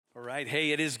All right.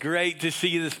 Hey, it is great to see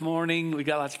you this morning. We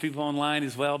got lots of people online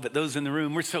as well, but those in the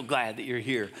room, we're so glad that you're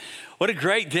here. What a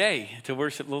great day to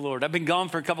worship the Lord. I've been gone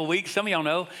for a couple of weeks. Some of y'all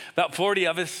know, about 40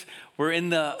 of us were in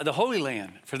the Holy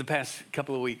Land for the past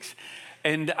couple of weeks.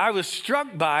 And I was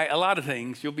struck by a lot of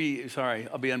things. I'll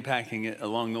be unpacking it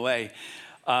along the way.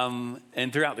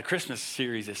 And throughout the Christmas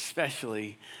series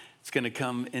especially, it's going to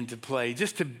come into play.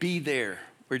 Just to be there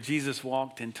where Jesus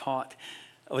walked and taught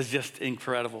was just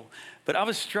incredible. But I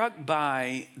was struck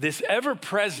by this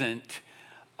ever-present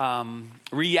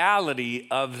reality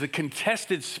of the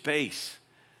contested space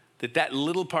that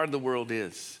little part of the world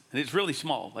is. And it's really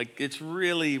small, like it's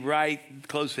really right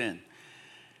close in.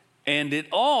 And the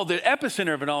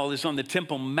epicenter of it all is on the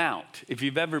Temple Mount. If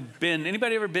you've ever been,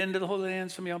 anybody ever been to the Holy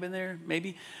Land? Some of y'all been there,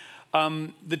 maybe?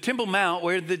 The Temple Mount,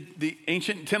 where the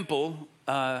ancient temple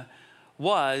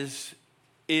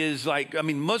is like,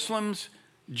 Muslims,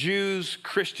 Jews,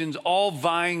 Christians, all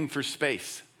vying for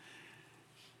space.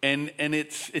 And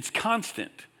it's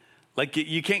constant. Like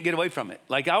you can't get away from it.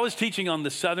 Like I was teaching on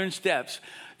the southern steps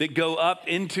that go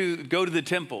to the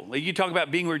temple. Like you talk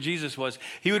about being where Jesus was.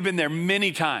 He would have been there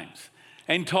many times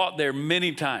and taught there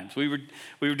many times. We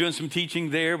were doing some teaching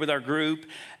there with our group.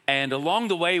 And along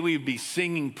the way, we would be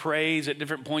singing praise at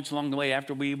different points along the way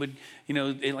after we would,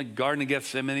 in like Garden of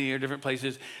Gethsemane or different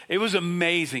places. It was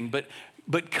amazing.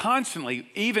 But constantly,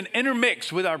 even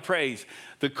intermixed with our praise,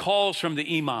 the calls from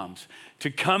the imams to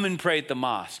come and pray at the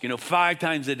mosque, 5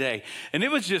 times a day. And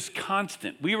it was just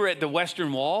constant. We were at the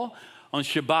Western Wall on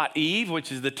Shabbat Eve,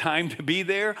 which is the time to be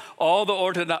there. All the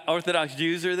Orthodox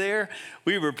Jews are there.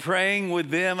 We were praying with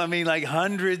them. Like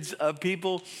hundreds of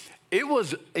people. It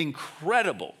was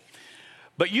incredible.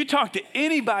 But you talk to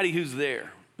anybody who's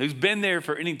been there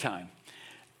for any time,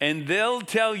 and they'll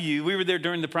tell you, we were there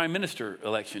during the prime minister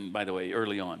election, by the way,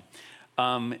 early on.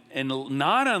 And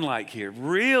not unlike here,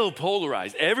 real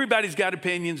polarized. Everybody's got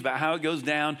opinions about how it goes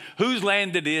down, whose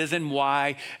land it is and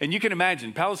why. And you can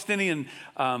imagine Palestinian,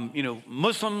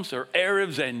 Muslims or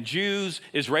Arabs and Jews,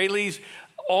 Israelis,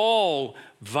 all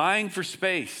vying for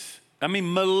space.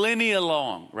 Millennia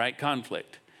long, right,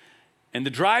 conflict. And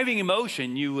the driving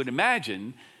emotion, you would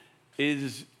imagine,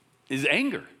 is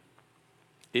anger.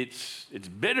 It's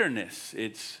bitterness.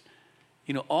 It's,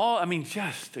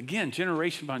 just again,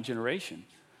 generation upon generation.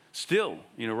 Still,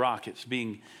 rockets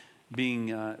being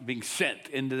sent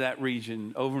into that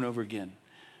region over and over again.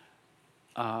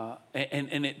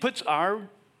 And it puts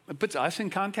us in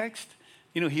context,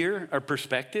 here, our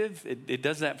perspective. It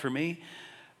does that for me.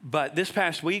 But this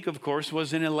past week, of course,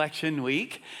 was an election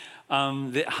week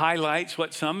that highlights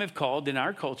what some have called in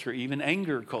our culture, even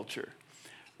anger culture.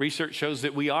 Research shows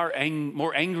that we are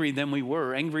more angrier than we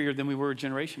were a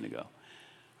generation ago,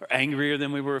 or angrier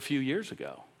than we were a few years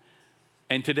ago.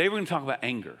 And today we're going to talk about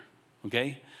anger,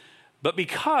 okay? But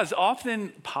because often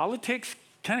politics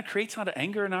kind of creates a lot of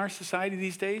anger in our society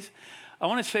these days, I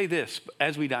want to say this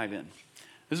as we dive in.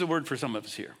 This is a word for some of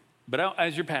us here. But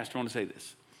as your pastor, I want to say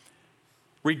this.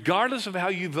 Regardless of how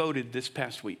you voted this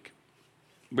past week,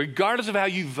 regardless of how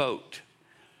you vote,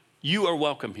 you are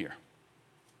welcome here.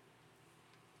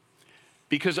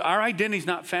 Because our identity is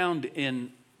not found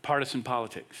in partisan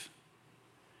politics.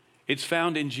 It's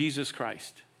found in Jesus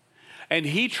Christ. And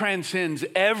he transcends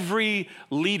every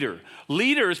leader.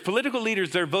 Political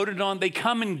leaders, they're voted on, they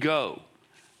come and go.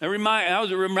 I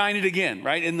was reminded again,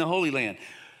 right, in the Holy Land.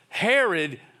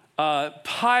 Herod,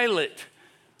 Pilate,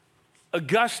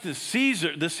 Augustus,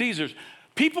 Caesar, the Caesars.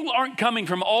 People aren't coming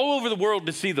from all over the world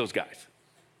to see those guys.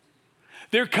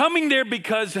 They're coming there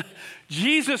because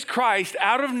Jesus Christ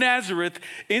out of Nazareth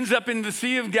ends up in the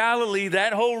Sea of Galilee,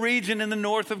 that whole region in the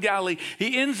north of Galilee.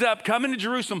 He ends up coming to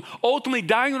Jerusalem, ultimately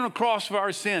dying on a cross for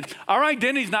our sins. Our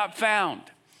identity is not found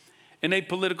in a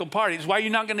political party. It's why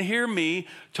you're not going to hear me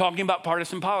talking about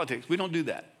partisan politics. We don't do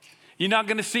that. You're not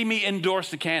going to see me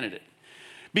endorse a candidate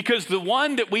because the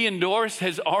one that we endorse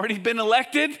has already been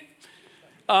elected.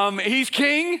 He's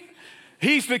king.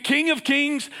 He's the King of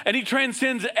Kings, and he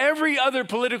transcends every other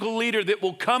political leader that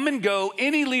will come and go,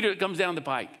 any leader that comes down the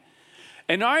pike.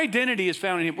 And our identity is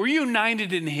found in him. We're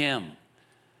united in him.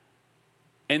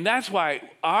 And that's why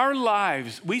our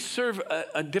lives, we serve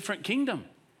a different kingdom.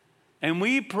 And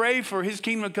we pray for his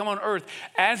kingdom to come on earth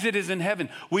as it is in heaven.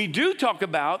 We do talk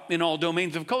about, in all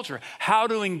domains of culture, how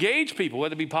to engage people,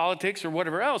 whether it be politics or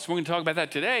whatever else. We're going to talk about that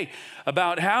today,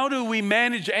 about how do we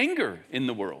manage anger in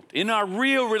the world, in our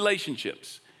real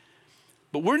relationships.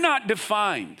 But we're not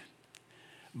defined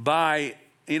by,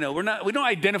 we don't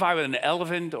identify with an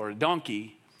elephant or a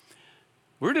donkey.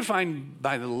 We're defined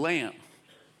by the Lamb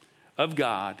of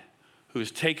God who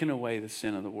has taken away the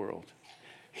sin of the world.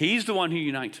 He's the one who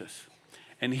unites us.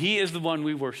 And he is the one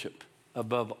we worship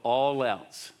above all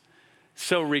else.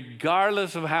 So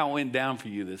regardless of how it went down for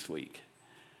you this week,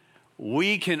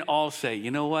 we can all say,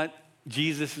 you know what?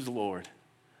 Jesus is Lord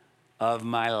of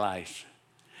my life.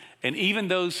 And even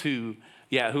those who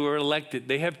are elected,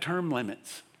 they have term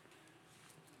limits.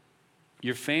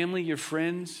 Your family, your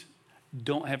friends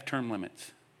don't have term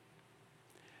limits.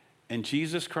 And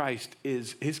Jesus Christ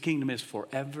his kingdom is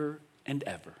forever and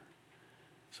ever.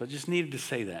 So I just needed to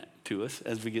say that to us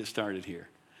as we get started here.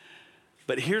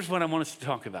 But here's what I want us to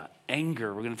talk about.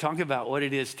 Anger. We're going to talk about what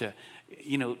it is to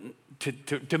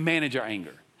manage our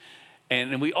anger.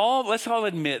 And let's all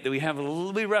admit that we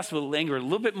wrestle with anger a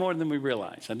little bit more than we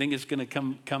realize. I think it's going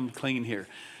to come clean here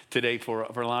today for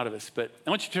a lot of us. But I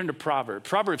want you to turn to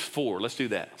Proverbs 4. Let's do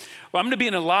that. Well, I'm going to be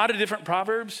in a lot of different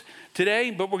Proverbs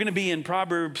today, but we're going to be in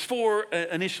Proverbs 4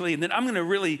 initially, and then I'm going to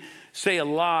really say a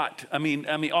lot.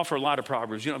 Offer a lot of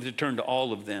Proverbs. You don't have to turn to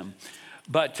all of them.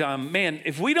 But man,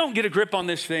 if we don't get a grip on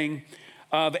this thing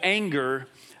of anger,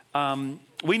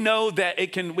 we know that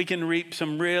we can reap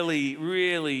some really,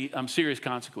 really serious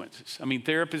consequences.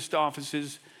 Therapist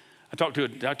offices. I talked to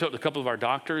a couple of our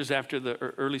doctors after the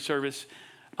early service.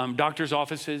 Doctors'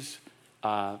 offices,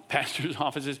 pastors'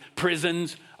 offices,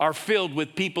 prisons are filled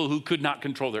with people who could not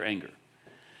control their anger.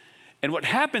 And what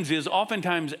happens is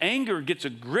oftentimes anger gets a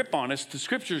grip on us. The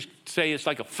scriptures say it's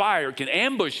like a fire. It can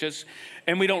ambush us,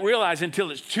 and we don't realize until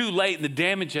it's too late and the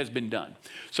damage has been done.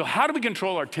 So how do we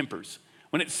control our tempers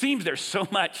when it seems there's so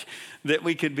much that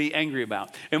we could be angry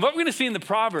about? And what we're going to see in the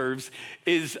Proverbs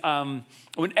is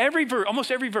almost every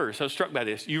verse, I was struck by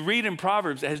this, you read in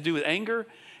Proverbs that has to do with anger,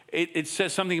 it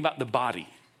says something about the body.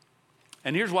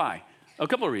 And here's why. A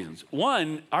couple of reasons.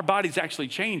 One, our bodies actually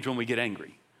change when we get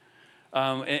angry.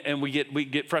 And we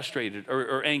get frustrated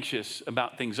or anxious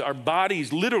about things. Our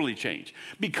bodies literally change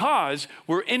because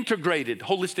we're integrated,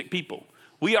 holistic people.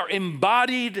 We are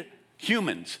embodied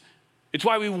humans. It's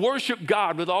why we worship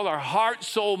God with all our heart,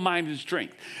 soul, mind, and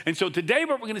strength. And so today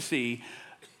what we're going to see,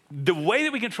 the way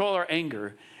that we control our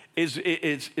anger is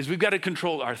we've got to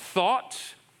control our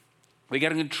thoughts, we got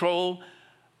to control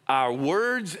our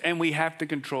words, and we have to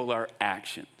control our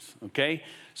actions, okay?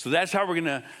 So that's how we're going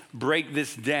to break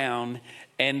this down.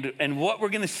 And what we're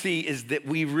going to see is that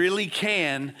we really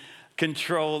can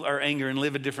control our anger and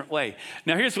live a different way.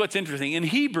 Now, here's what's interesting. In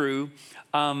Hebrew,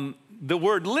 the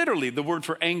word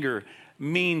for anger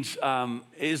means,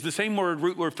 is the same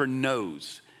root word for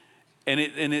nose. And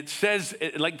it says,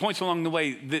 it points along the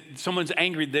way that someone's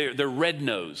angry, they're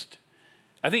red-nosed.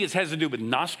 I think it has to do with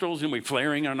nostrils, and we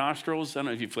flaring our nostrils. I don't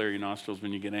know if you flare your nostrils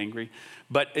when you get angry,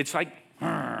 but it's like,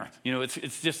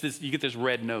 it's just this, you get this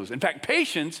red nose. In fact,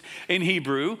 patience in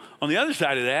Hebrew, on the other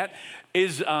side of that,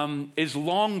 is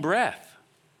long breath,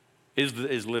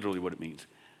 is literally what it means.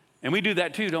 And we do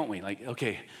that too, don't we? Like,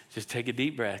 okay, just take a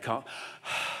deep breath,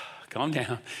 calm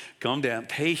down.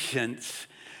 Patience,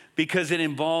 because it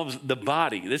involves the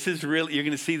body. This is really, you're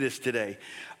going to see this today.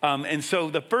 And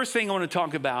so the first thing I want to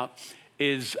talk about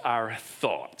is our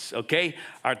thoughts, okay?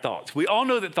 Our thoughts. We all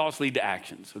know that thoughts lead to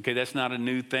actions, okay? That's not a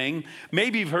new thing.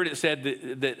 Maybe you've heard it said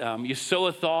that you sow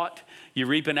a thought, you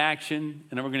reap an action.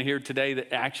 And then we're going to hear today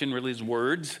that action really is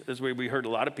words. That's where we heard a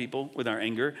lot of people with our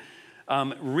anger.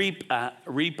 Sow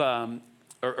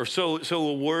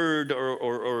a word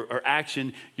or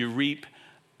action, you reap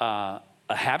a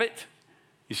habit.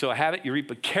 You sow a habit, you reap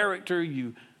a character.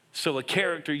 You sow a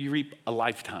character, you reap a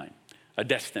lifetime. A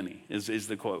destiny is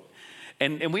the quote.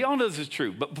 And we all know this is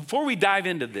true. But before we dive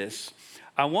into this,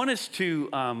 I want us to,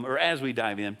 as we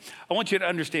dive in, I want you to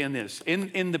understand this.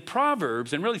 In the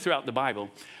Proverbs, and really throughout the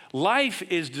Bible, life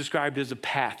is described as a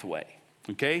pathway,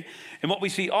 okay? And what we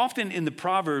see often in the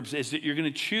Proverbs is that you're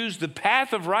going to choose the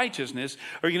path of righteousness,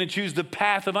 or you're going to choose the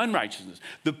path of unrighteousness,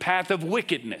 the path of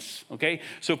wickedness, okay?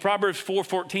 So Proverbs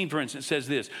 4:14, for instance, says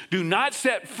this: do not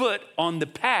set foot on the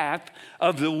path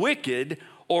of the wicked,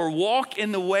 or walk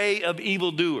in the way of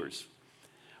evildoers.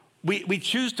 We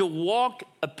choose to walk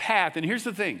a path, and here's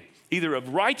the thing, either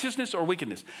of righteousness or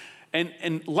wickedness.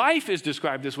 And life is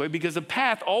described this way because a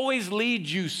path always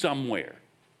leads you somewhere.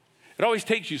 It always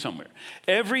takes you somewhere.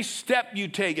 Every step you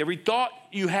take, every thought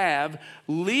you have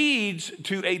leads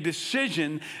to a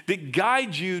decision that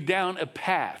guides you down a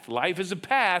path. Life is a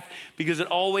path because it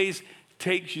always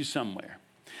takes you somewhere.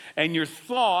 And your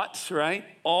thoughts, right,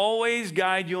 always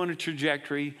guide you on a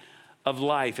trajectory of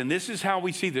life. And this is how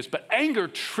we see this. But anger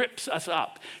trips us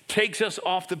up, takes us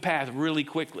off the path really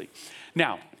quickly.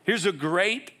 Now, here's a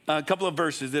great couple of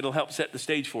verses that'll help set the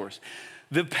stage for us.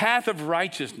 The path of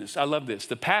righteousness, I love this.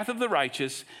 The path of the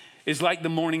righteous is like the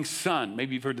morning sun.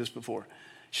 Maybe you've heard this before.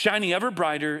 Shining ever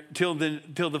brighter till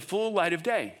the full light of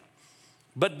day.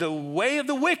 But the way of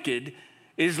the wicked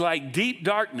is like deep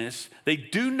darkness. They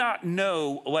do not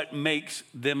know what makes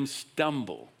them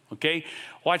stumble. Okay?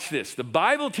 Watch this. The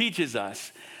Bible teaches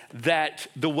us that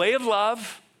the way of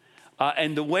love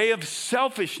and the way of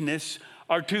selfishness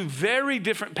are two very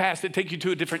different paths that take you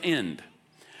to a different end.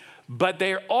 But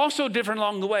they're also different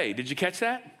along the way. Did you catch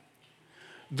that?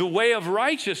 The way of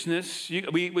righteousness,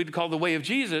 we'd call the way of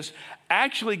Jesus,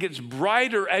 actually gets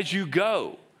brighter as you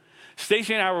go.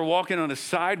 Stacy and I were walking on a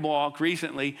sidewalk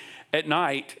recently at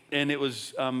night, and it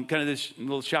was kind of this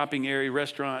little shopping area,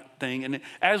 restaurant thing. And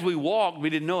as we walked, we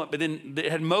didn't know it, but then it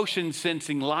had motion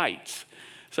sensing lights.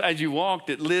 So as you walked,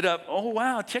 it lit up. Oh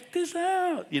wow, check this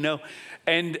out, you know.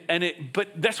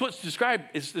 But that's what's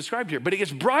described here. But it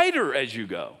gets brighter as you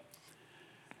go.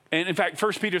 And in fact,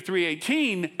 1 Peter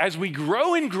 3:18, as we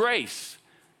grow in grace,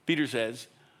 Peter says,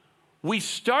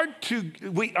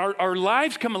 our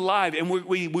lives come alive and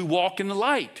we walk in the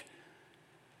light.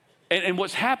 And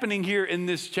what's happening here in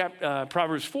this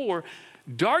Proverbs 4,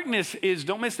 darkness is,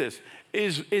 don't miss this,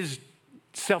 is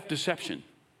self-deception.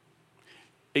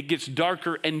 It gets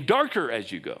darker and darker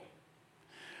as you go.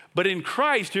 But in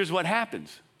Christ, here's what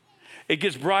happens. It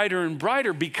gets brighter and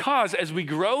brighter because as we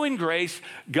grow in grace,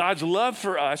 God's love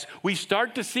for us, we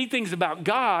start to see things about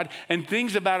God and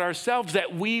things about ourselves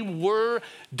that we were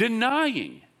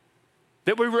denying,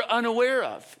 that we were unaware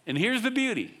of. And here's the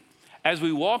beauty. As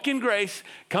we walk in grace,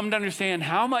 come to understand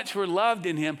how much we're loved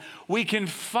in Him, we can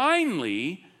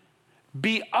finally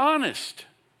be honest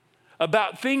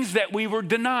about things that we were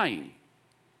denying.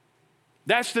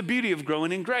 That's the beauty of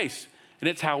growing in grace, and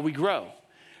it's how we grow.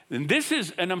 And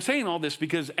I'm saying all this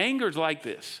because anger is like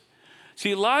this.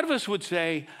 See, a lot of us would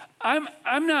say, I'm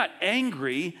not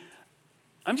angry,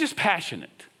 I'm just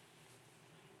passionate,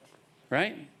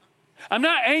 right? I'm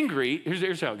not angry,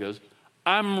 here's how it goes.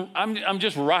 I'm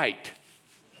just right.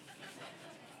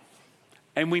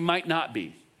 And we might not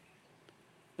be.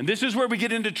 And this is where we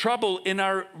get into trouble in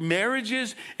our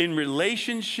marriages, in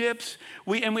relationships.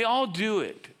 We all do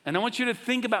it. And I want you to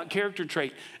think about character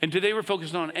trait. And today we're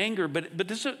focused on anger, but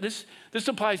this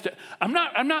applies to, I'm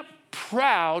not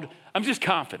proud, I'm just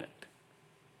confident.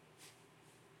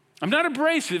 I'm not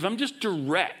abrasive, I'm just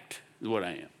direct is what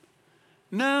I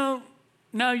am.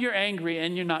 No, you're angry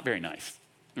and you're not very nice,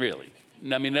 really.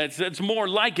 I mean, that's more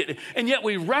like it. And yet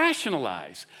we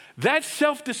rationalize. That's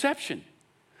self-deception.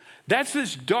 That's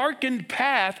this darkened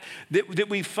path that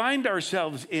we find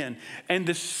ourselves in. And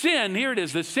the sin, here it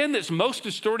is, the sin that's most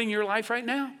distorting your life right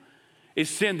now is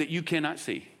sin that you cannot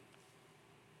see.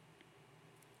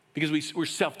 Because we're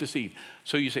self-deceived.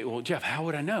 So you say, well, Jeff, how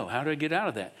would I know? How do I get out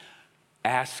of that?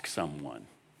 Ask someone.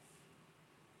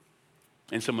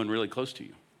 And someone really close to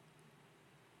you.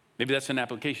 Maybe that's an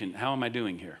application. How am I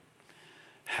doing here?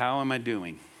 How am I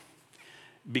doing?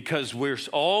 Because we're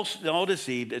all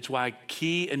deceived. It's why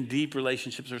key and deep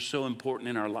relationships are so important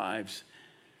in our lives.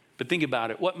 But think about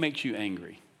it. What makes you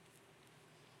angry?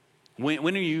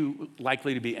 When are you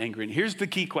likely to be angry? And here's the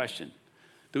key question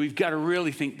that we've got to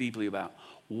really think deeply about.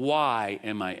 Why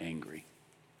am I angry?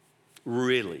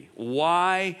 Really?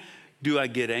 Why do I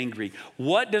get angry?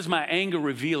 What does my anger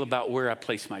reveal about where I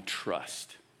place my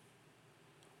trust?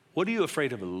 What are you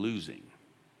afraid of losing?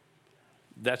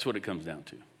 That's what it comes down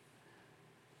to.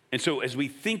 And so as we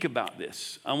think about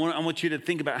this, I want you to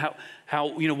think about how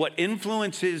what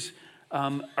influences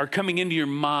are coming into your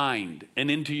mind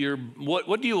and into your,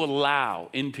 what do you allow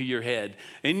into your head,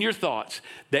 in your thoughts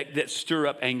that stir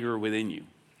up anger within you?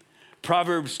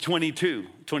 Proverbs 22,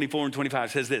 24 and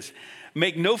 25 says this,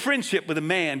 make no friendship with a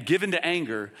man given to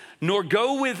anger, nor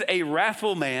go with a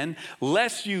wrathful man,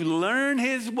 lest you learn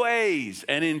his ways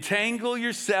and entangle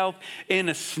yourself in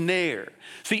a snare.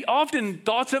 See, often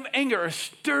thoughts of anger are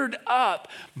stirred up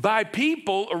by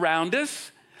people around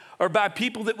us or by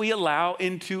people that we allow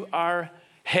into our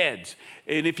heads.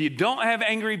 And if you don't have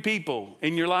angry people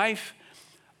in your life,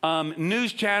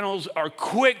 news channels are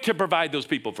quick to provide those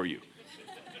people for you.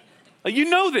 You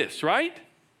know this, right?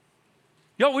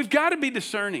 Yo, we've got to be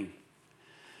discerning.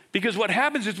 Because what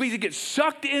happens is we get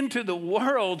sucked into the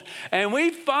world and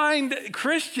we find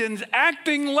Christians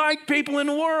acting like people in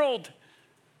the world.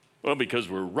 Well, because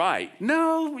we're right.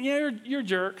 No, you're a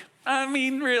jerk. I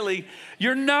mean, really,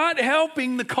 you're not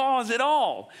helping the cause at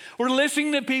all. We're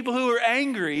listening to people who are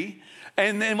angry,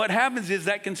 and then what happens is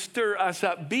that can stir us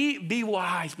up. Be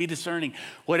wise, be discerning.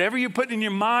 Whatever you're putting in your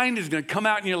mind is going to come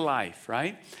out in your life,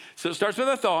 right? So it starts with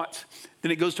our thoughts,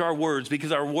 then it goes to our words,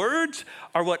 because our words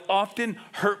are what often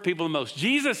hurt people the most.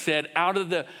 Jesus said, out of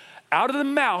the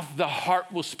mouth, the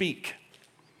heart will speak.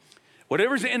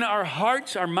 Whatever's in our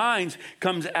hearts, our minds,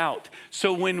 comes out.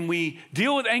 So when we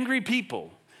deal with angry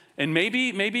people, And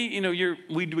maybe,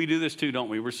 we do this too, don't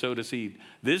we? We're so deceived.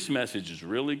 This message is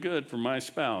really good for my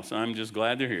spouse. I'm just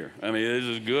glad they're here. I mean, this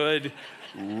is good,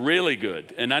 really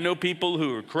good. And I know people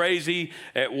who are crazy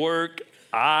at work.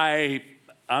 I'm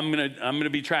gonna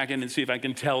be tracking and see if I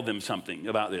can tell them something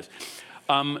about this.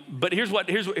 But here's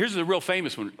a real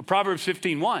famous one. Proverbs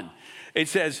 15:1. It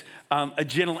says, a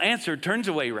gentle answer turns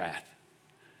away wrath.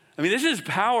 I mean, this is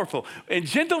powerful. And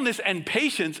gentleness and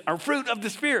patience are fruit of the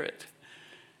Spirit.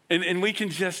 And we can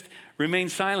just remain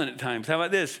silent at times. How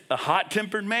about this? A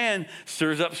hot-tempered man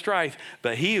stirs up strife,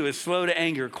 but he who is slow to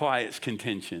anger quiets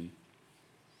contention.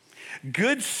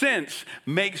 Good sense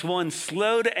makes one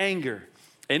slow to anger,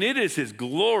 and it is his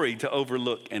glory to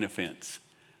overlook an offense.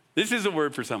 This is a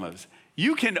word for some of us.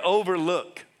 You can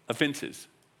overlook offenses.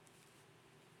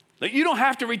 Like, you don't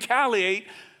have to retaliate.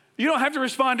 You don't have to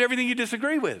respond to everything you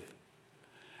disagree with.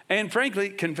 And frankly,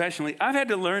 confessionally, I've had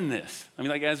to learn this. I mean,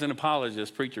 like as an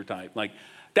apologist, preacher type, like,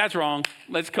 that's wrong.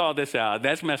 Let's call this out.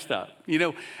 That's messed up.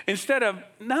 Instead of,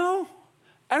 no,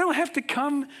 I don't have to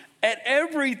come at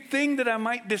everything that I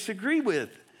might disagree with.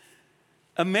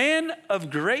 A man of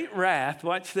great wrath,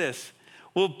 watch this,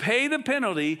 will pay the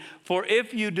penalty, for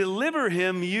if you deliver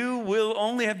him, you will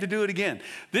only have to do it again.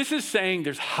 This is saying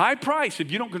there's high price if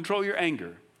you don't control your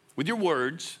anger with your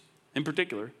words in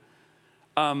particular.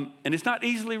 And it's not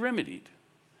easily remedied.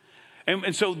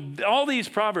 And so all these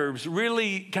Proverbs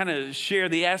really kind of share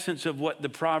the essence of what the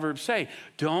Proverbs say.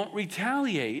 Don't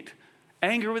retaliate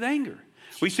anger with anger.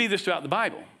 We see this throughout the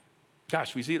Bible.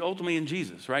 Gosh, we see it ultimately in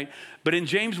Jesus, right? But in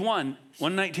James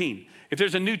 1:19, if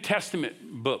there's a New Testament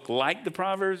book like the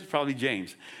Proverbs, it's probably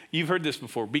James. You've heard this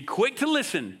before. Be quick to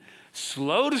listen,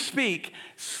 slow to speak,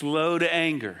 slow to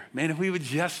anger. Man, if we would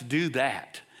just do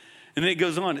that. And then it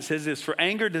goes on, it says this, for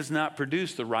anger does not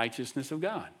produce the righteousness of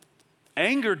God.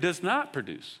 Anger does not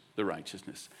produce the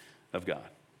righteousness of God.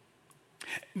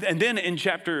 And then in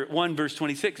chapter 1, verse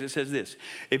 26, it says this,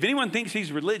 if anyone thinks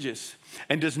he's religious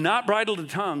and does not bridle the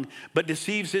tongue, but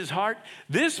deceives his heart,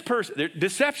 this person,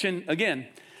 deception, again,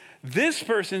 this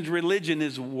person's religion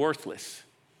is worthless.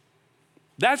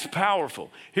 That's powerful.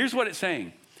 Here's what it's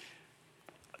saying.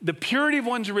 The purity of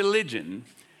one's religion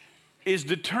is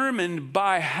determined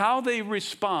by how they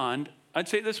respond. I'd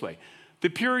say it this way. The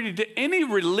purity to any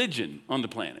religion on the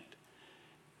planet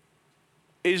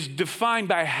is defined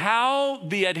by how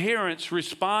the adherents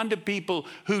respond to people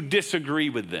who disagree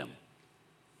with them.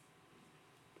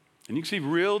 And you can see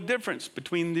real difference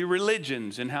between the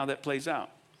religions and how that plays out.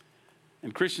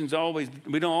 And Christians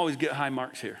we don't always get high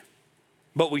marks here,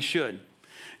 but we should.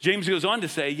 James goes on to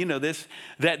say,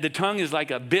 that the tongue is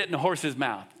like a bit in a horse's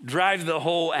mouth, drives the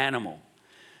whole animal.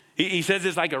 He says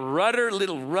it's like a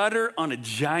little rudder on a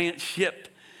giant ship.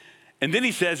 And then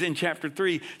he says in chapter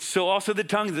 3, so also the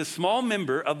tongue is a small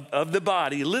member of the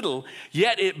body, little,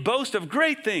 yet it boasts of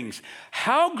great things.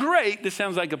 How great, this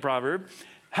sounds like a proverb,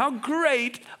 how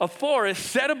great a forest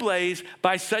set ablaze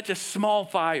by such a small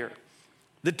fire.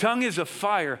 The tongue is a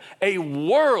fire, a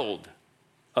world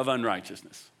of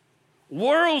unrighteousness.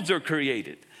 Worlds are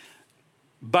created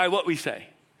by what we say.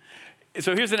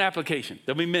 So here's an application.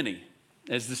 There'll be many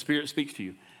as the Spirit speaks to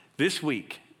you. This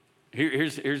week,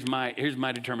 here's my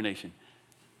determination.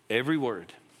 Every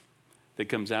word that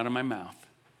comes out of my mouth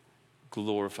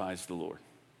glorifies the Lord,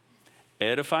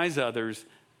 edifies others,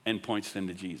 and points them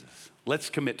to Jesus. Let's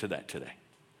commit to that today.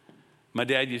 My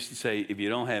dad used to say, if you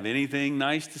don't have anything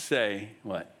nice to say,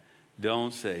 what?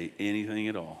 Don't say anything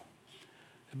at all.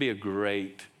 That'd be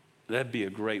a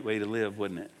great way to live,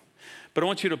 wouldn't it? But I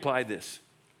want you to apply this.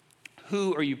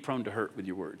 Who are you prone to hurt with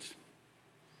your words?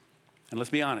 And let's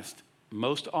be honest,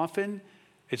 most often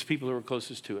it's people who are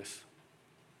closest to us.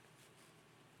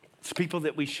 It's people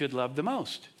that we should love the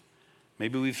most.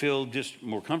 Maybe we feel just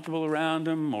more comfortable around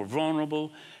them, more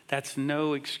vulnerable. That's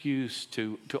no excuse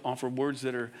to offer words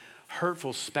that are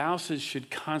hurtful. Spouses should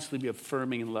constantly be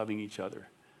affirming and loving each other.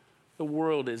 The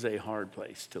world is a hard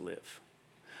place to live.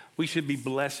 We should be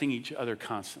blessing each other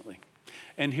constantly.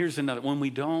 And here's another. When we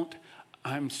don't,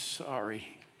 I'm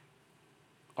sorry,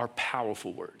 are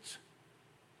powerful words.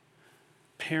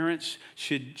 Parents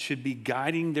should be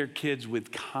guiding their kids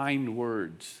with kind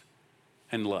words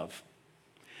and love.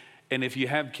 And if you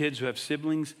have kids who have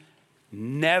siblings,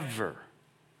 never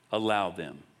allow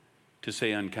them to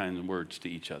say unkind words to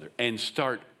each other, and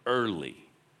start early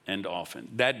and often.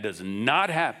 That does not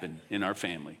happen in our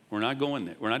family. We're not going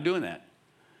there. We're not doing that.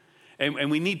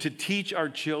 And we need to teach our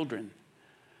children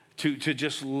to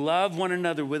just love one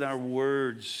another with our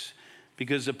words,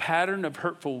 because a pattern of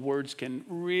hurtful words can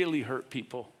really hurt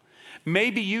people.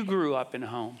 Maybe you grew up in a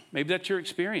home, maybe that's your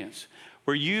experience,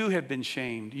 where you have been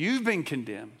shamed, you've been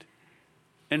condemned,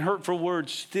 and hurtful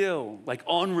words still, like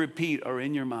on repeat, are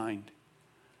in your mind.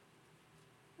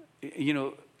 You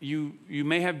know, you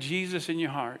may have Jesus in your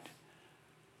heart,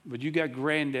 but you got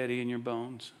granddaddy in your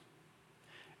bones.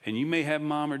 And you may have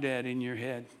mom or dad in your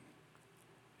head.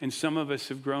 And some of us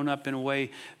have grown up in a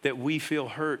way that we feel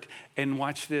hurt. And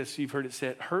watch this, you've heard it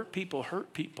said, hurt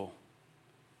people.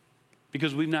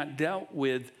 Because we've not dealt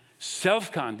with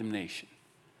self-condemnation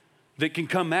that can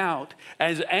come out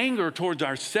as anger towards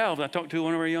ourselves. I talked to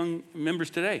one of our young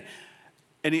members today,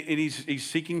 and he's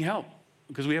seeking help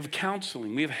because we have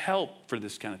counseling. We have help for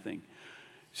this kind of thing.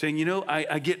 Saying, you know,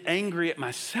 I get angry at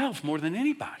myself more than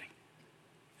anybody.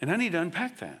 And I need to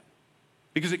unpack that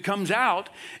because it comes out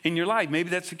in your life. Maybe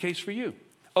that's the case for you.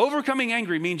 Overcoming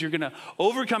angry means you're going to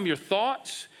overcome your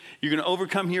thoughts, you're going to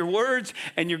overcome your words,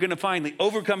 and you're going to finally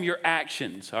overcome your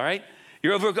actions, all right?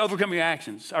 You're overcoming your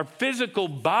actions. Our physical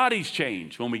bodies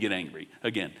change when we get angry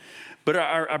again. But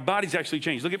our bodies actually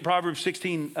change. Look at Proverbs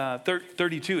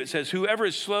 16:32. It says, whoever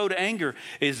is slow to anger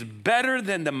is better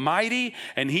than the mighty,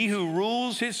 and he who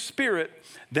rules his spirit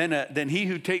than he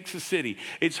who takes a city.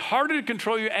 It's harder to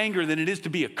control your anger than it is to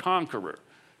be a conqueror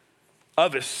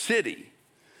of a city.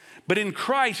 But in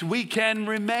Christ, we can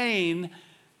remain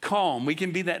calm. We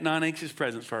can be that non-anxious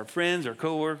presence for our friends, our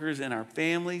coworkers, and our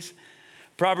families.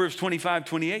 Proverbs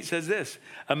 25:28 says this,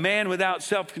 a man without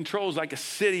self-control is like a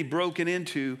city broken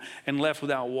into and left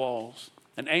without walls.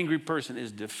 An angry person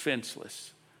is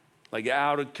defenseless, like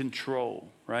out of control,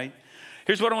 right?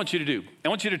 Here's what I want you to do. I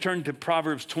want you to turn to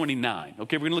Proverbs 29.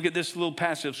 Okay, we're gonna look at this little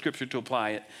passage of scripture to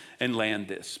apply it and land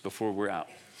this before we're out.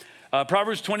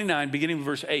 Proverbs 29, beginning with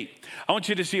verse 8. I want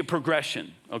you to see a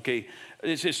progression, okay?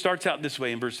 It starts out this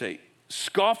way in verse 8.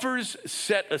 Scoffers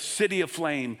set a city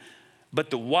aflame, but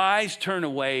the wise turn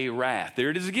away wrath. There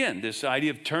it is again, this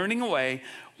idea of turning away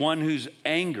one who's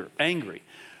angry.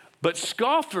 But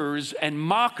scoffers and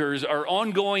mockers are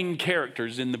ongoing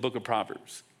characters in the book of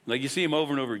Proverbs. Like you see them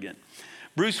over and over again.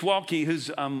 Bruce Waltke, who's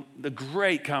the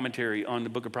great commentary on the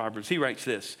book of Proverbs, he writes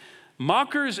this,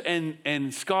 mockers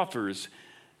and scoffers,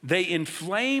 they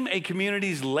inflame a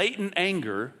community's latent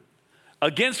anger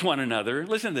against one another,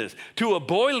 listen to this, to a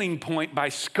boiling point by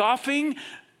scoffing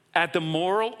at the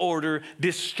moral order,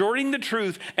 distorting the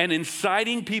truth, and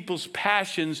inciting people's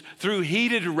passions through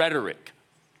heated rhetoric.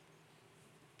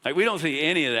 Like, we don't see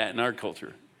any of that in our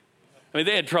culture. I mean,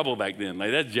 they had trouble back then.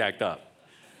 Like, that's jacked up.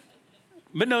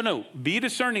 But no, be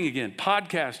discerning again.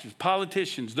 Podcasters,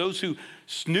 politicians, those who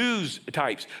snooze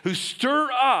types, who stir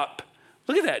up,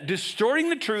 look at that, distorting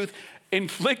the truth,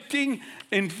 inflicting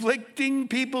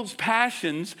people's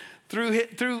passions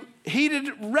through heated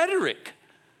rhetoric.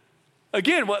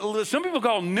 Again, what some people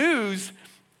call news,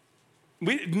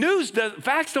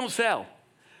 facts don't sell.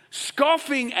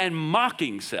 Scoffing and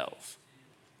mocking sells.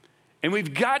 And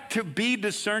we've got to be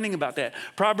discerning about that.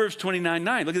 Proverbs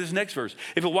 29:9, look at this next verse.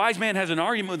 If a wise man has an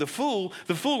argument with the fool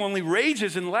only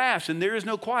rages and laughs, and there is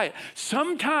no quiet.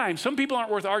 Sometimes, some people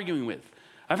aren't worth arguing with.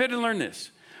 I've had to learn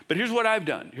this. But here's what I've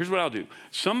done. Here's what I'll do.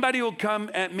 Somebody will come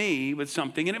at me with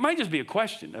something, and it might just be a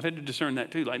question. I've had to discern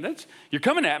that too. Like, you're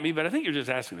coming at me, but I think you're just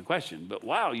asking a question. But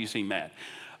wow, you seem mad.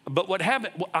 But what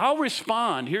happened? Well, I'll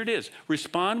respond. Here it is.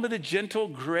 Respond with a gentle,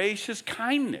 gracious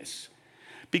kindness,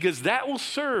 because that will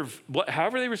serve.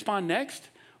 However they respond next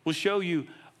will show you.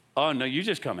 Oh no, you're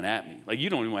just coming at me. Like, you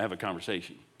don't even want to have a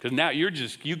conversation, because now you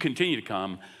continue to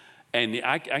come, and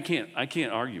I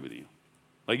can't argue with you.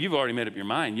 Like, you've already made up your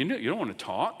mind. You don't want to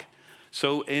talk.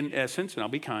 So in essence, and I'll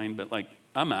be kind, but like,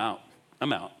 I'm out.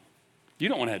 You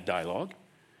don't want to have dialogue.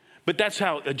 But that's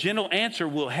how a gentle answer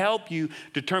will help you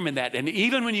determine that. And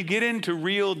even when you get into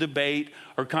real debate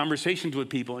or conversations with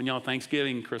people, and y'all,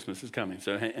 Thanksgiving, Christmas is coming,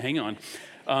 so hang on.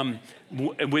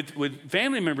 With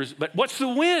family members, but what's the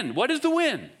win? What is the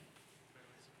win?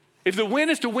 If the win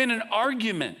is to win an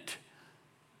argument,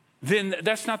 then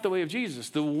that's not the way of Jesus.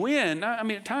 The win, I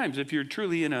mean, at times, if you're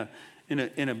truly in a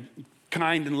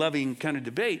kind and loving kind of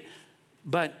debate,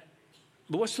 but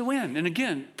what's the win? And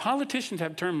again, politicians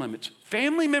have term limits.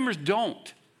 Family members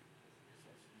don't.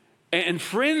 And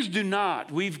friends do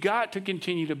not. We've got to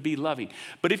continue to be loving.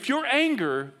 But if your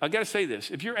anger, I got to say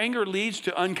this, if your anger leads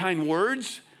to unkind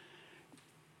words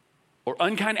or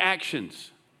unkind actions,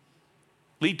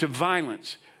 lead to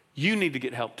violence, you need to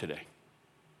get help today.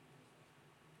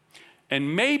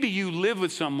 And maybe you live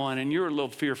with someone and you're a little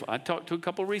fearful. I talked to a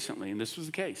couple recently, and this was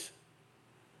the case.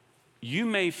 You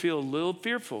may feel a little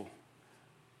fearful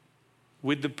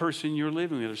with the person you're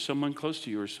living with, or someone close to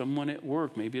you, or someone at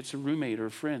work. Maybe it's a roommate or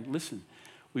a friend. Listen,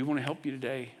 we want to help you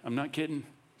today. I'm not kidding.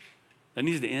 That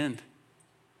needs to end.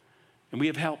 And we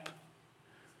have help.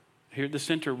 Here at the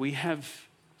center, we have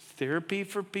therapy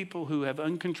for people who have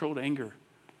uncontrolled anger.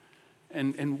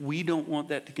 And we don't want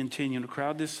that to continue. In a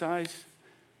crowd this size,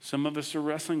 some of us are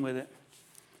wrestling with it.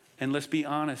 And let's be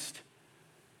honest.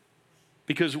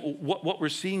 Because what we're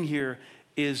seeing here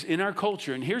is in our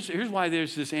culture, and here's why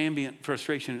there's this ambient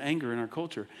frustration and anger in our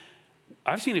culture.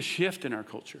 I've seen a shift in our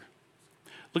culture.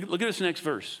 Look at this next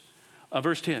verse.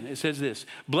 Verse 10, it says this: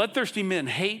 bloodthirsty men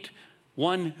hate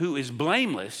one who is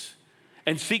blameless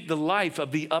and seek the life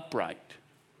of the upright.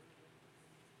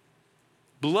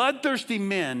 Bloodthirsty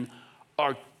men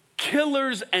are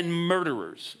killers and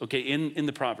murderers, okay, in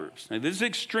the Proverbs. Now, this is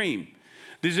extreme.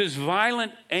 This is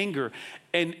violent anger.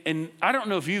 And I don't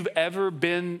know if you've ever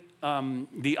been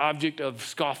the object of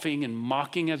scoffing and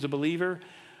mocking as a believer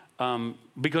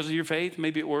because of your faith,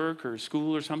 maybe at work or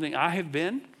school or something. I have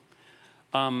been.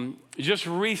 Just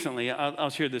recently,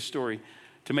 I'll share this story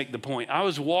to make the point. I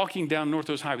was walking down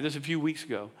Northwest Highway, this was a few weeks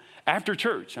ago, after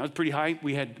church. I was pretty hyped.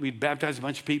 We baptized a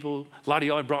bunch of people. A lot of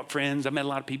y'all had brought friends. I met a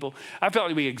lot of people. I felt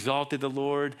like we exalted the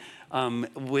Lord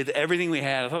with everything we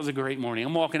had. I thought it was a great morning.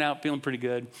 I'm walking out feeling pretty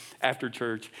good after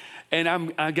church. And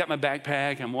I got my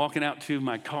backpack. I'm walking out to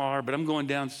my car, but I'm going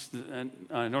down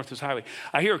Northwest Highway.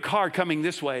 I hear a car coming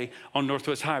this way on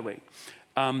Northwest Highway.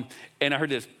 And I heard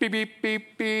this beep, beep,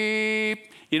 beep,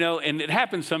 beep, and it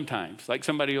happens sometimes. Like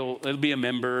it'll be a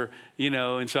member,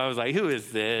 and so I was like, who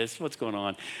is this? What's going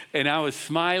on? And I was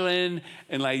smiling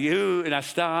and like, and I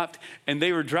stopped, and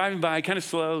they were driving by kind of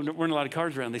slow. There weren't a lot of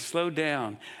cars around. They slowed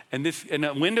down, and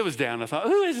the window was down. I thought,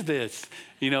 who is this?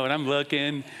 And I'm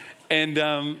looking,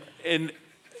 and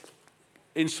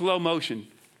in slow motion,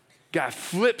 guy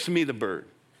flips me the bird,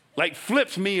 like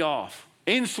flips me off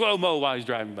in slow-mo while he's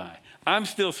driving by. I'm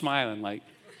still smiling like,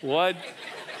 what?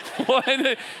 What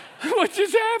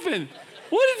just happened?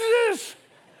 What is this?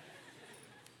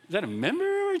 Is that a member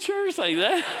of our church like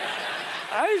that?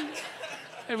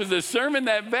 It was the sermon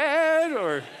that bad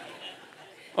or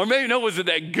maybe, was it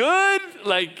that good?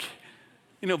 Like,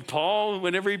 Paul,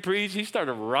 whenever he preached, he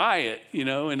started a riot,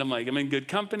 and I'm like, I'm in good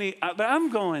company. But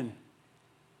I'm going,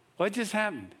 what just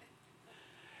happened?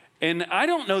 And I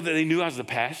don't know that they knew I was the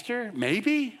pastor.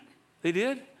 Maybe they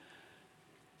did.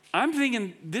 I'm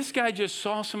thinking, this guy just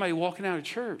saw somebody walking out of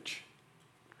church.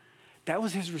 That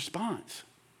was his response.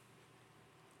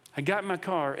 I got in my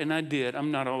car, and I did.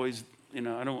 I'm not always, I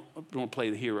don't play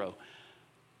the hero.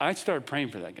 I started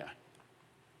praying for that guy.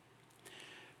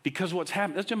 Because what's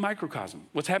happened, that's a microcosm.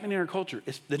 What's happening in our culture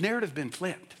is the narrative's been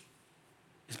flipped.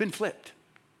 It's been flipped.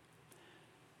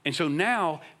 And so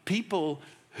now people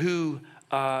who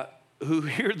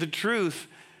hear the truth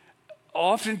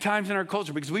oftentimes in our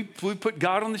culture, because we put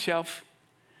God on the shelf,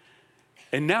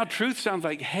 and now truth sounds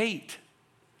like hate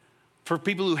for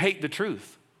people who hate the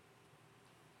truth.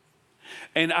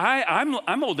 And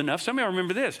I'm old enough, some of y'all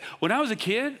remember this. When I was a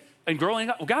kid and growing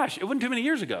up, gosh, it wasn't too many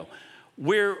years ago,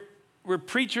 where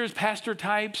preachers, pastor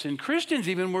types, and Christians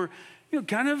even were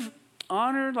kind of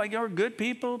honored, like you're good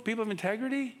people of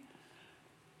integrity.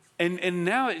 And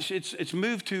now it's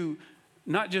moved to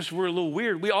not just we're a little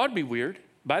weird. We ought to be weird,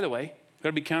 by the way. We've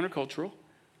got to be countercultural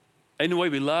in the way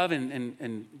we love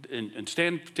and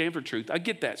stand for truth. I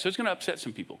get that. So it's going to upset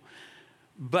some people.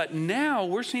 But now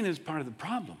we're seen as part of the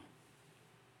problem.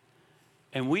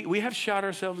 And we have shot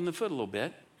ourselves in the foot a little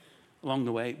bit along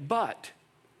the way. But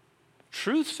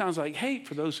truth sounds like hate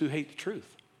for those who hate the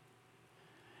truth.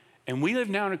 And we live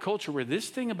now in a culture where this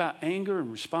thing about anger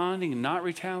and responding and not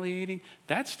retaliating,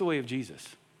 that's the way of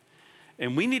Jesus.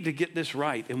 And we need to get this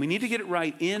right. And we need to get it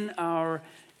right in our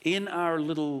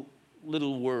little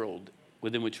world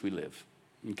within which we live,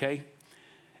 okay?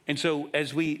 And so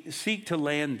as we seek to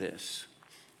land this,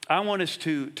 I want us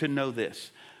to know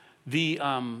this.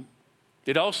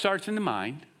 It all starts in the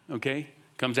mind, okay?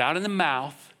 Comes out in the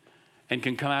mouth and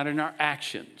can come out in our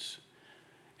actions.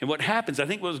 And what happens, I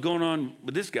think what was going on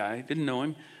with this guy, didn't know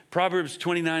him, Proverbs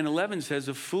 29:11 says,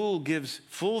 a fool gives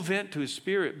full vent to his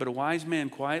spirit, but a wise man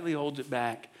quietly holds it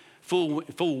back.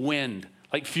 Full wind,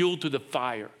 like fuel to the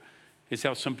fire, is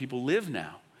how some people live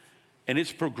now. And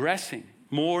it's progressing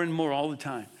more and more all the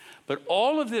time. But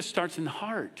all of this starts in the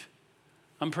heart.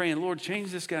 I'm praying, Lord,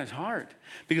 change this guy's heart.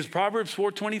 Because Proverbs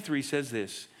 4:23 says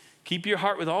this, keep your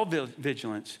heart with all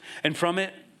vigilance, and from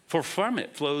it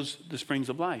flows the springs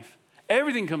of life.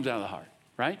 Everything comes out of the heart,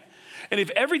 right? And if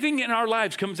everything in our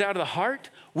lives comes out of the heart,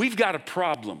 we've got a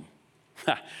problem.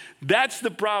 That's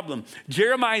the problem.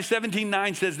 Jeremiah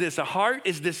 17:9 says this, a heart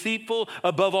is deceitful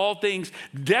above all things,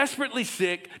 desperately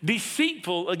sick,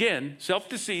 deceitful, again,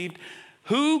 self-deceived.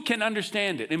 Who can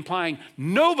understand it? Implying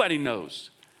nobody knows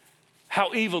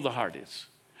how evil the heart is.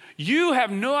 You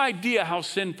have no idea how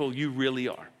sinful you really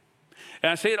are.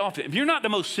 And I say it often. If you're not the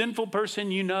most sinful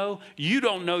person you know, you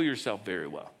don't know yourself very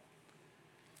well.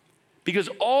 Because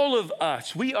all of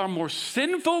us, we are more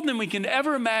sinful than we can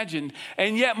ever imagine,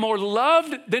 and yet more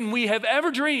loved than we have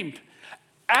ever dreamed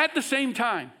at the same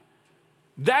time.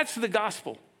 That's the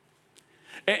gospel.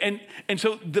 And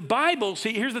so the Bible,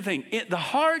 see, here's the thing. The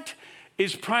heart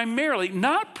is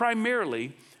not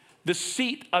primarily the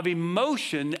seat of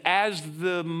emotion as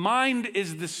the mind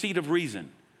is the seat of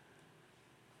reason.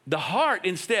 The heart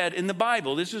instead in the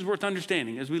Bible, this is worth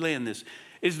understanding as we land this,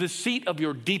 is the seat of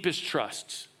your deepest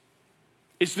trusts.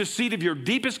 It's the seat of your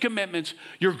deepest commitments,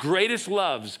 your greatest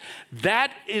loves.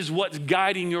 That is what's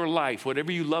guiding your life,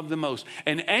 whatever you love the most.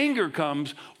 And anger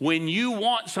comes when you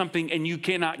want something and you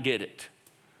cannot get it.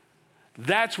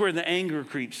 That's where the anger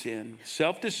creeps in.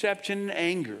 Self-deception and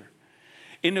anger.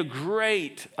 In a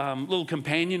great little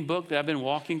companion book that I've been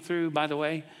walking through, by the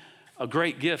way, a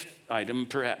great gift item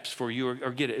perhaps for you, or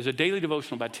get it, is a daily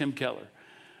devotional by Tim Keller.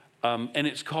 And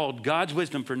it's called God's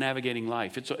Wisdom for Navigating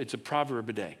Life. It's a proverb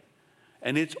a day.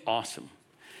 And it's awesome.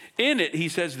 In it, he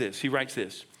says this, he writes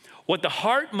this: what the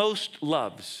heart most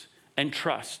loves and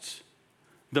trusts,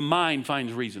 the mind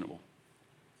finds reasonable.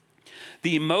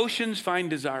 The emotions find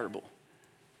desirable,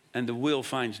 and the will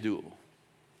finds doable.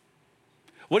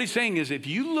 What he's saying is if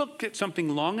you look at something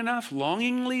long enough,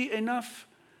 longingly enough,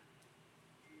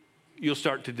 you'll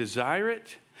start to desire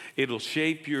it. It'll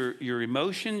shape your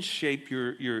emotions, shape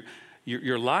your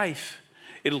life.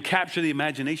 It'll capture the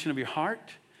imagination of your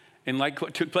heart. And like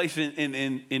what took place in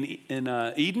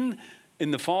Eden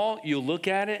in the fall, you'll look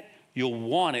at it, you'll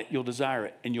want it, you'll desire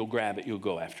it, and you'll grab it, you'll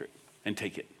go after it and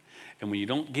take it. And when you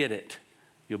don't get it,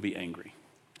 you'll be angry.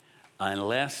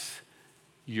 Unless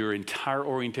your entire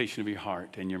orientation of your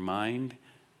heart and your mind,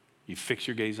 you fix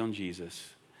your gaze on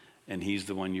Jesus, and he's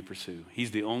the one you pursue. He's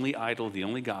the only idol, the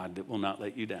only God that will not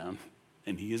let you down.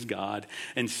 And he is God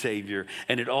and Savior.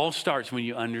 And it all starts when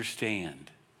you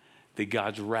understand that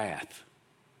God's wrath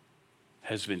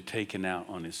has been taken out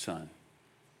on his son.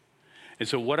 And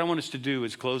so what I want us to do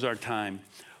is close our time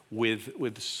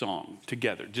with a song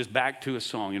together, just back to a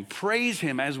song, and praise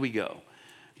him as we go,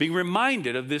 being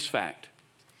reminded of this fact.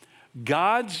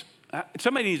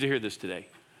 Somebody needs to hear this today.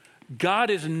 God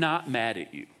is not mad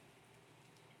at you.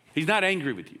 He's not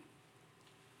angry with you.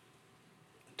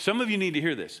 Some of you need to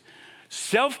hear this.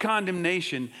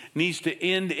 Self-condemnation needs to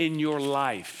end in your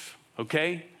life,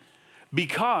 okay?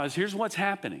 Because here's what's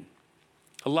happening.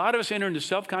 A lot of us enter into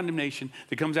self-condemnation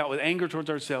that comes out with anger towards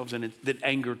ourselves and that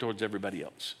anger towards everybody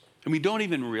else. And we don't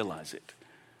even realize it.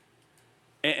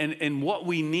 And what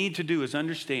we need to do is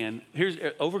understand,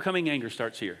 overcoming anger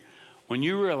starts here. When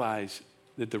you realize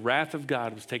that the wrath of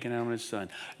God was taken out on his son,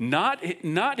 not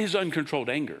his uncontrolled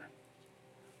anger,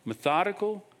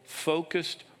 methodical,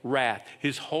 focused wrath,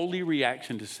 his holy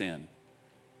reaction to sin,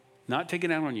 not taken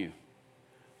out on you,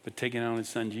 but taken out on his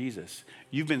son Jesus.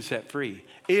 You've been set free.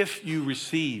 If you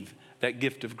receive that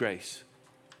gift of grace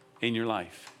in your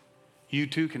life, you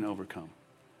too can overcome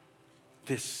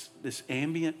this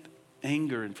ambient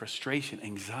anger and frustration,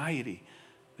 anxiety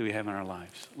that we have in our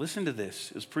lives. Listen to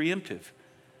this. It's preemptive.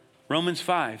 Romans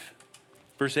 5,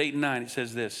 verse 8 and 9, it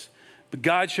says this: but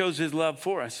God shows his love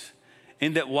for us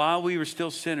in that while we were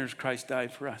still sinners, Christ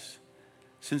died for us.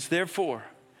 Since therefore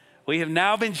we have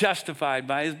now been justified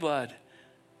by his blood,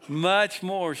 much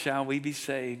more shall we be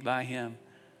saved by him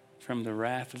from the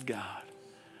wrath of God.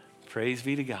 Praise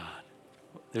be to God.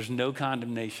 There's no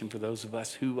condemnation for those of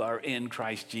us who are in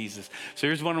Christ Jesus. So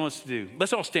here's what I want us to do.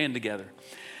 Let's all stand together.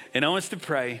 And I want us to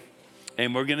pray.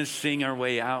 And we're going to sing our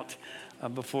way out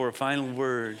before a final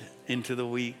word into the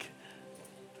week.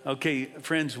 Okay,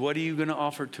 friends, what are you going to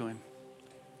offer to him?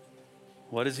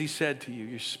 What has he said to you?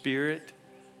 Your spirit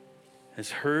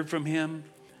has heard from him.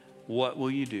 What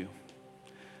will you do?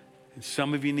 And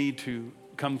some of you need to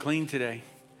come clean today.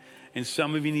 And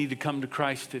some of you need to come to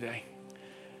Christ today.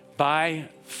 By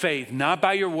faith, not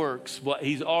by your works, what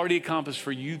he's already accomplished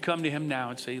for you. Come to him now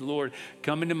and say, Lord,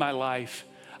 come into my life.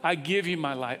 I give you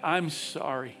my life. I'm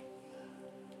sorry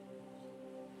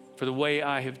for the way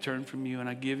I have turned from you, and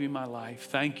I give you my life.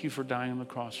 Thank you for dying on the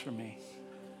cross for me.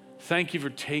 Thank you for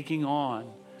taking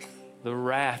on the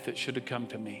wrath that should have come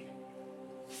to me.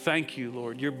 Thank you,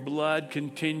 Lord. Your blood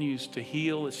continues to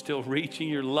heal. It's still reaching.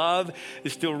 Your love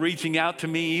is still reaching out to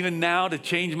me even now to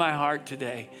change my heart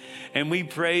today. And we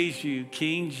praise you,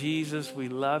 King Jesus. We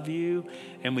love you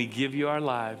and we give you our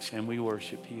lives and we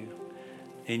worship you.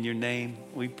 In your name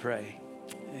we pray.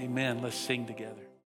 Amen. Let's sing together.